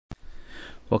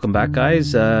Welcome back,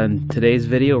 guys. In today's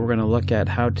video we're going to look at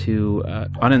how to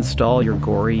uninstall your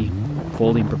Gori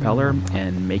folding propeller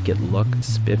and make it look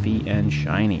spiffy and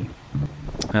shiny.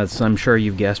 As I'm sure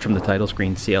you've guessed from the title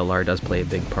screen, CLR does play a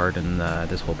big part in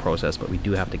this whole process, but we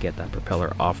do have to get that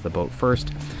propeller off the boat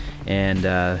first, and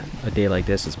a day like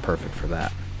this is perfect for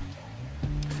that.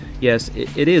 Yes,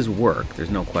 it is work,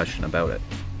 there's no question about it.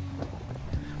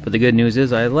 But the good news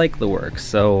is I like the work,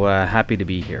 so happy to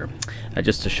be here.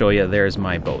 Just to show you, there's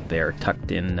my boat there,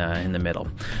 tucked in the middle.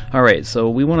 Alright, so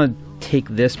we want to take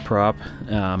this prop,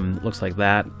 looks like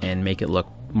that, and make it look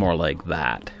more like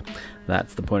that.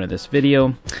 That's the point of this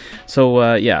video.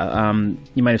 So yeah,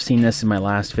 you might have seen this in my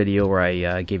last video where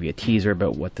I gave you a teaser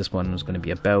about what this one was going to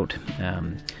be about.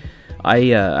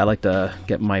 I like to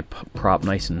get my prop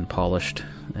nice and polished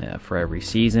for every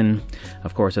season.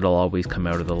 Of course, it'll always come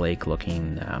out of the lake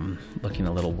looking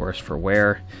a little worse for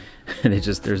wear. And it's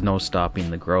just, there's no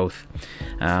stopping the growth.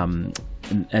 And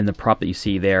the prop that you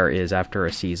see there is after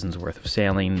a season's worth of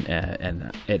sailing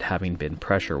and it having been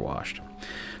pressure washed.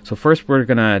 So first we're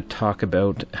going to talk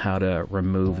about how to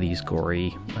remove these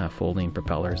Gori folding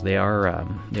propellers. They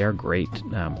are great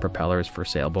propellers for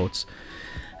sailboats.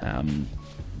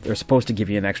 They're supposed to give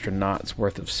you an extra knot's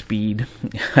worth of speed.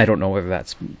 I don't know whether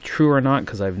that's true or not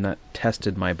because I've not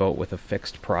tested my boat with a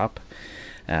fixed prop.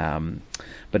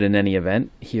 But in any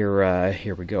event,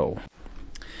 here we go.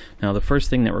 Now the first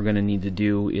thing that we're going to need to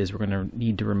do is we're going to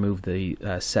need to remove the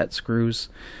set screws.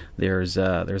 There's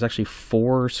actually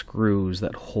 4 screws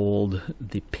that hold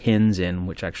the pins in,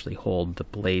 which actually hold the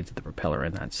blades of the propeller,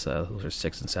 and that's those are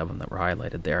 6 and 7 that were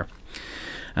highlighted there.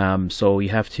 So you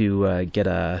have to get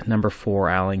a number 4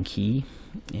 Allen key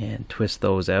and twist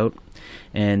those out,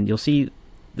 and you'll see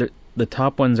the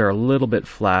top ones are a little bit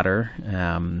flatter,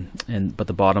 but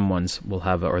the bottom ones will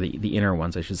have, or the inner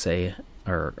ones I should say,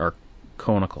 are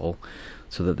conical,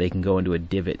 so that they can go into a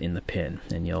divot in the pin,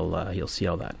 and you'll see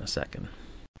all that in a second.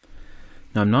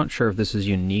 Now I'm not sure if this is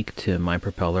unique to my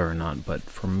propeller or not, but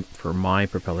for my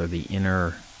propeller the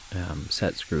inner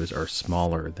set screws are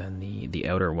smaller than the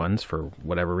outer ones for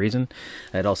whatever reason.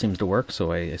 It all seems to work,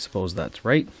 so I suppose that's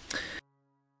right.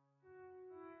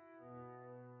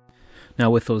 Now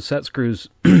with those set screws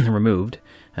removed,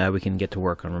 we can get to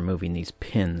work on removing these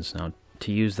pins. Now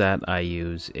to use that I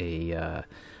use a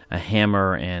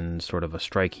hammer and sort of a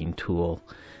striking tool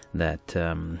that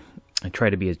I try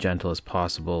to be as gentle as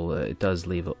possible. It does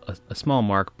leave a small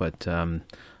mark, but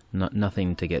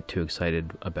nothing to get too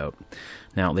excited about.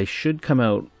 Now they should come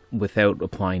out without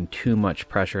applying too much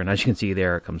pressure, and as you can see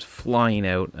there, it comes flying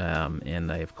out,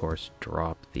 and I of course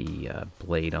drop the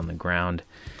blade on the ground,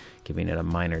 giving it a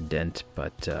minor dent,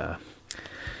 but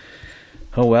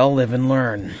oh well, live and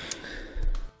learn.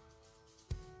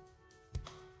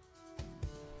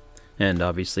 And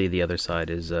obviously the other side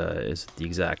is the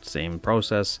exact same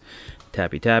process.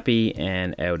 Tappy tappy,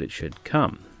 and out it should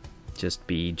come. Just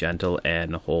be gentle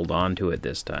and hold on to it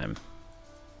this time.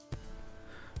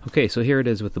 Okay, so here it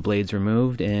is with the blades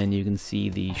removed, and you can see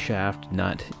the shaft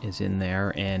nut is in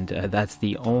there, and that's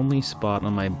the only spot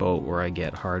on my boat where I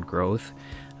get hard growth.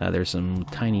 There's some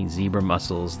tiny zebra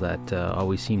mussels that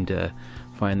always seem to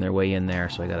find their way in there,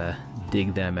 so I gotta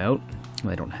dig them out.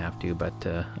 I don't have to, but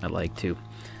I like to.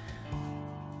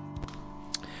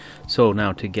 So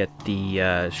now to get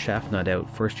the shaft nut out,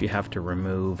 first you have to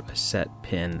remove a set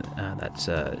pin that's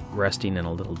resting in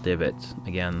a little divot.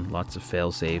 Again, lots of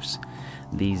fail safes.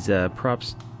 These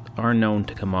props are known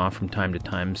to come off from time to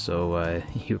time, so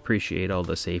you appreciate all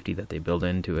the safety that they build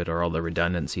into it, or all the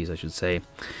redundancies I should say.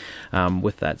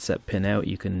 With that set pin out,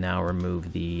 you can now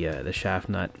remove the shaft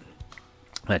nut.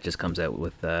 That just comes out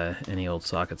with any old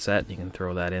socket set. You can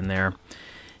throw that in there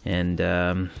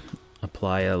and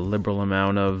apply a liberal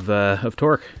amount of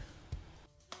torque.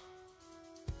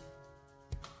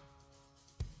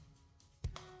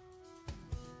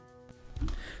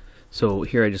 So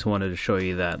here I just wanted to show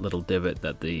you that little divot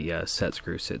that the set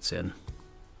screw sits in.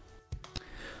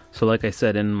 So like I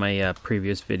said in my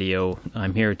previous video,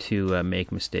 I'm here to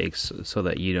make mistakes so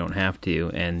that you don't have to,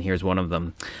 and here's one of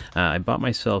them. I bought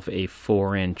myself a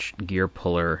 4-inch gear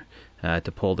puller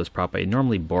to pull this prop. I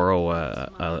normally borrow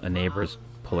a neighbor's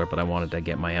puller, but I wanted to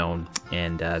get my own,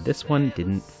 and this one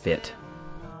didn't fit.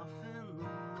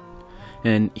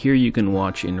 And here you can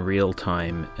watch in real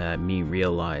time me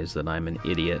realize that I'm an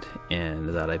idiot and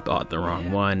that I bought the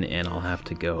wrong one, and I'll have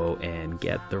to go and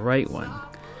get the right one.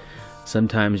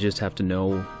 Sometimes you just have to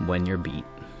know when you're beat.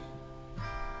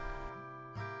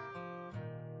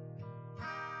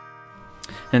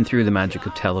 And through the magic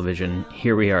of television,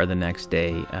 here we are the next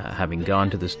day, having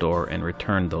gone to the store and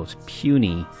returned those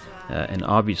puny and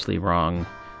obviously wrong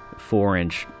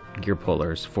 4-inch gear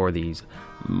pullers for these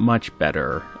much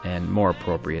better and more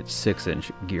appropriate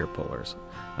 6-inch gear pullers.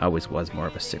 I always was more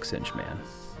of a 6-inch man.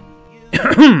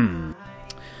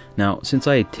 Now, since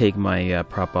I take my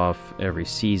prop off every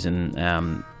season,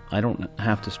 I don't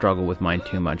have to struggle with mine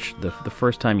too much. The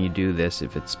first time you do this,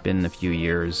 if it's been a few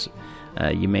years,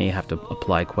 you may have to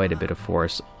apply quite a bit of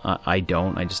force. I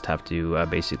don't. I just have to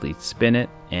basically spin it,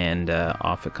 and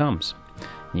off it comes.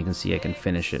 And you can see I can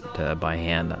finish it by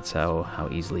hand. That's how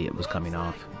easily it was coming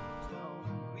off.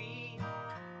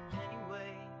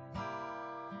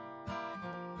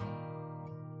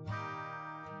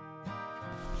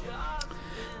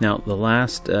 Now, the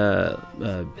last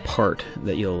part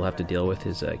that you'll have to deal with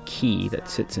is a key that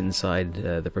sits inside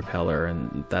the propeller,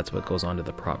 and that's what goes onto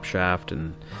the prop shaft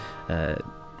and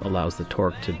allows the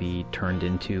torque to be turned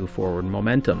into forward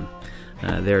momentum.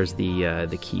 There's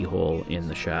the keyhole in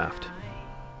the shaft.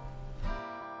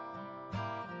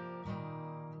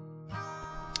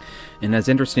 And as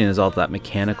interesting as all that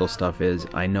mechanical stuff is,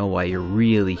 I know why you're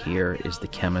really here is the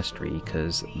chemistry,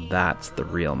 because that's the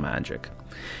real magic.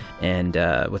 And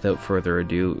without further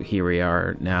ado, here we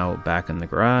are now back in the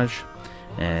garage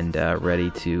and ready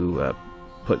to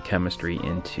put chemistry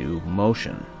into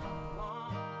motion.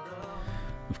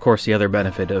 Of course, the other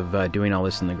benefit of doing all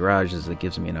this in the garage is it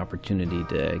gives me an opportunity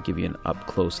to give you an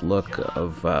up-close look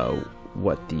of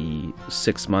what the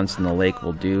 6 months in the lake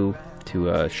will do to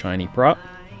a shiny prop.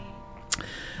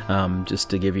 Just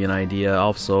to give you an idea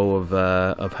also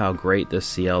of how great this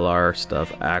CLR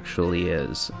stuff actually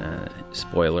is.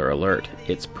 Spoiler alert,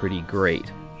 it's pretty great.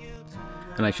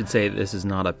 And I should say this is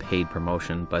not a paid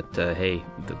promotion, but hey,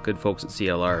 the good folks at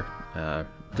CLR,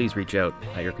 please reach out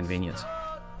at your convenience.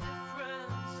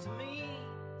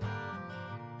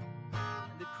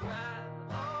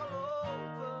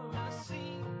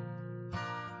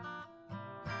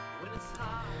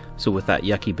 So with that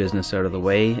yucky business out of the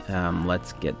way,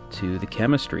 let's get to the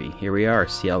chemistry. Here we are,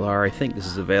 CLR. I think this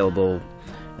is available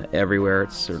everywhere.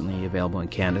 It's certainly available in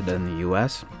Canada and the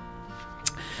US.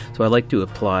 So I like to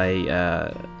apply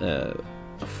a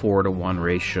 4-to-1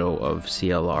 ratio of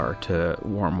CLR to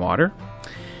warm water.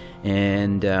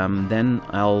 And then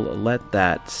I'll let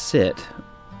that sit,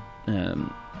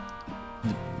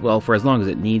 well, for as long as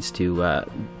it needs to.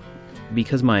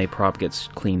 Because my prop gets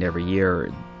cleaned every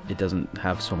year, it doesn't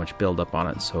have so much buildup on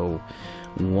it, so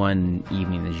one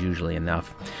evening is usually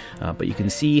enough. But you can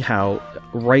see how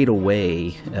right away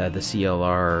the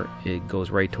CLR, it goes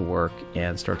right to work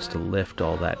and starts to lift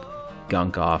all that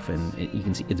gunk off, and you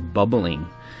can see it's bubbling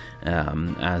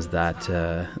as that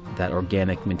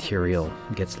organic material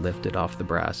gets lifted off the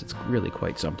brass. It's really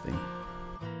quite something.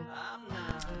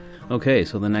 Okay,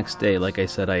 so the next day, like I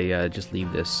said, I just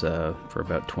leave this for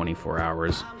about 24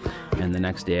 hours, and the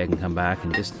next day I can come back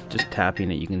and just tapping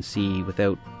it, you can see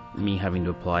without me having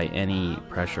to apply any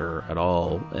pressure at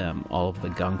all of the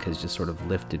gunk has just sort of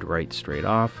lifted right straight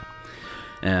off.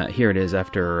 Here it is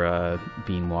after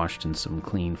being washed in some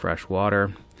clean fresh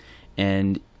water,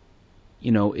 and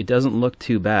you know, it doesn't look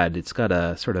too bad. It's got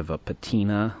a sort of a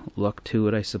patina look to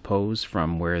it, I suppose,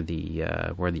 from where the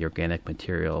organic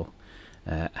material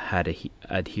had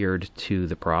adhered to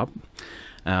the prop,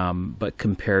 but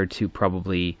compared to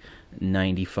probably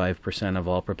 95% of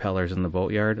all propellers in the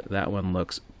boatyard, that one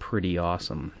looks pretty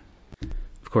awesome.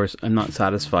 Of course, I'm not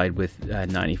satisfied with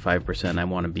 95%. I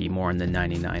want to be more in the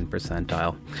 99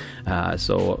 percentile.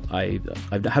 So I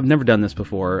have never done this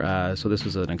before. So this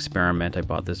was an experiment. I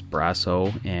bought this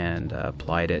Brasso and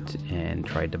applied it and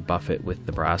tried to buff it with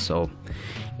the Brasso,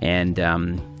 and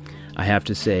I have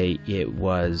to say it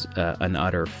was an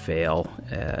utter fail.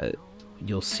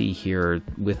 You'll see here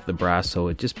with the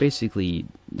Brasso, it just basically,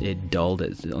 it dulled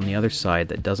it. On the other side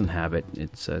that doesn't have it,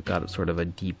 it's got sort of a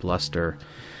deep luster,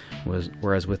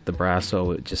 whereas with the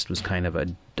Brasso it just was kind of a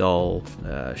dull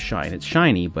shine. It's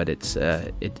shiny, but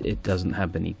it doesn't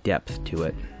have any depth to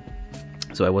it.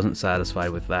 So I wasn't satisfied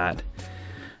with that.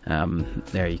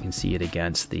 There you can see it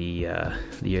against the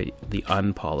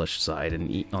unpolished side,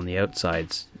 and on the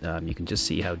outsides you can just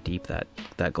see how deep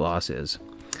that gloss is.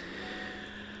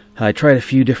 I tried a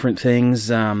few different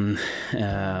things, wasn't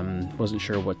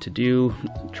sure what to do.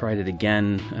 Tried it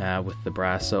again with the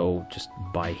Brasso just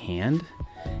by hand,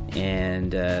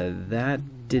 and that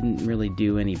didn't really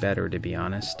do any better, to be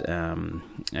honest. I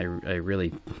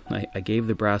gave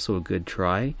the Brasso a good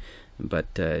try, but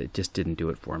it just didn't do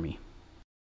it for me.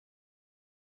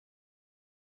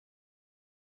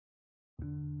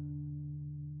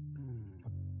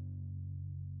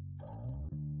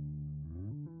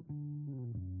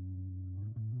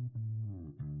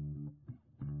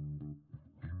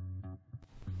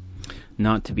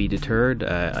 not to be deterred,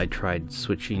 I tried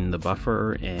switching the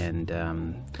buffer and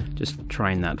just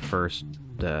trying that first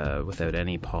without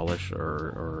any polish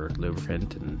or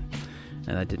lubricant, and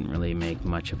that didn't really make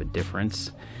much of a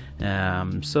difference.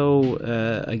 So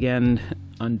again,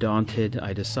 undaunted,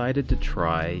 I decided to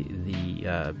try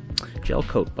the gel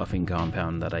coat buffing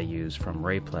compound that I use from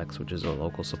Rayplex, which is a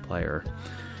local supplier.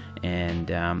 And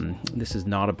this is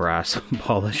not a Brasso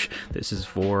polish. This is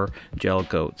for gel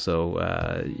coat.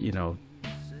 So you know,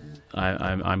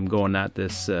 I'm going at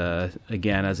this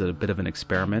again as a bit of an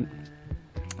experiment.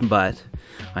 But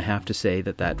I have to say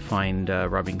that fine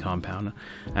rubbing compound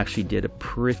actually did a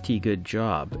pretty good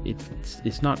job.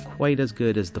 It's not quite as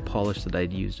good as the polish that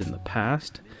I'd used in the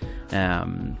past,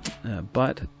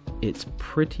 but it's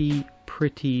pretty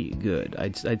good.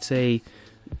 I'd say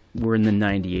we're in the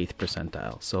 98th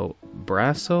percentile. So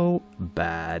Brasso,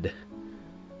 bad.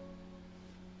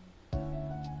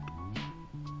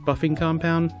 Buffing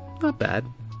compound, not bad,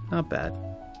 not bad.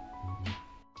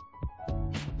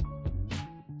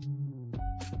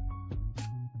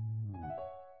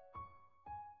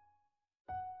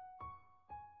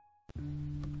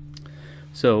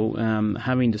 So,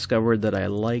 having discovered that I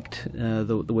liked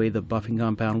the way the buffing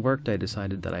compound worked, I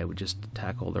decided that I would just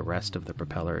tackle the rest of the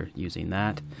propeller using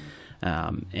that.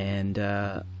 And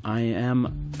I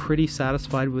am pretty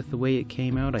satisfied with the way it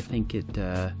came out. I think it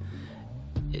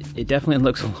definitely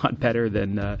looks a lot better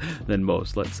than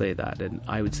most, let's say that. And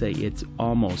I would say it's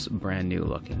almost brand new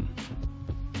looking.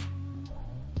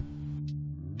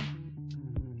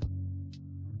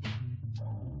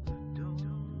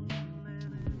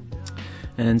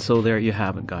 And so there you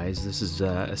have it, guys. This is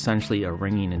essentially a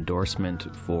ringing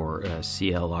endorsement for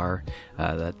CLR.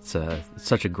 That's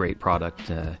such a great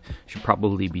product. Should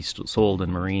probably be sold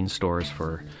in marine stores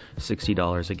for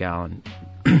 $60 a gallon.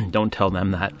 Don't tell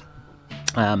them that.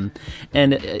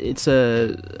 And it's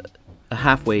a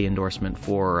halfway endorsement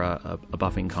for a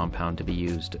buffing compound to be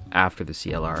used after the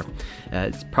CLR.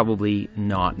 It's probably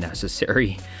not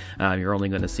necessary. You're only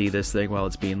going to see this thing while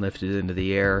it's being lifted into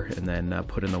the air and then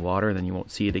put in the water, and then you won't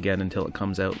see it again until it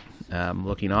comes out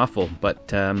looking awful.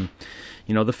 But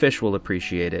you know, the fish will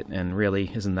appreciate it, and really,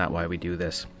 isn't that why we do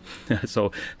this?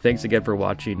 So thanks again for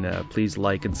watching. Please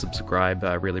like and subscribe.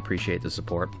 I really appreciate the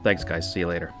support. Thanks, guys. See you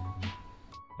later.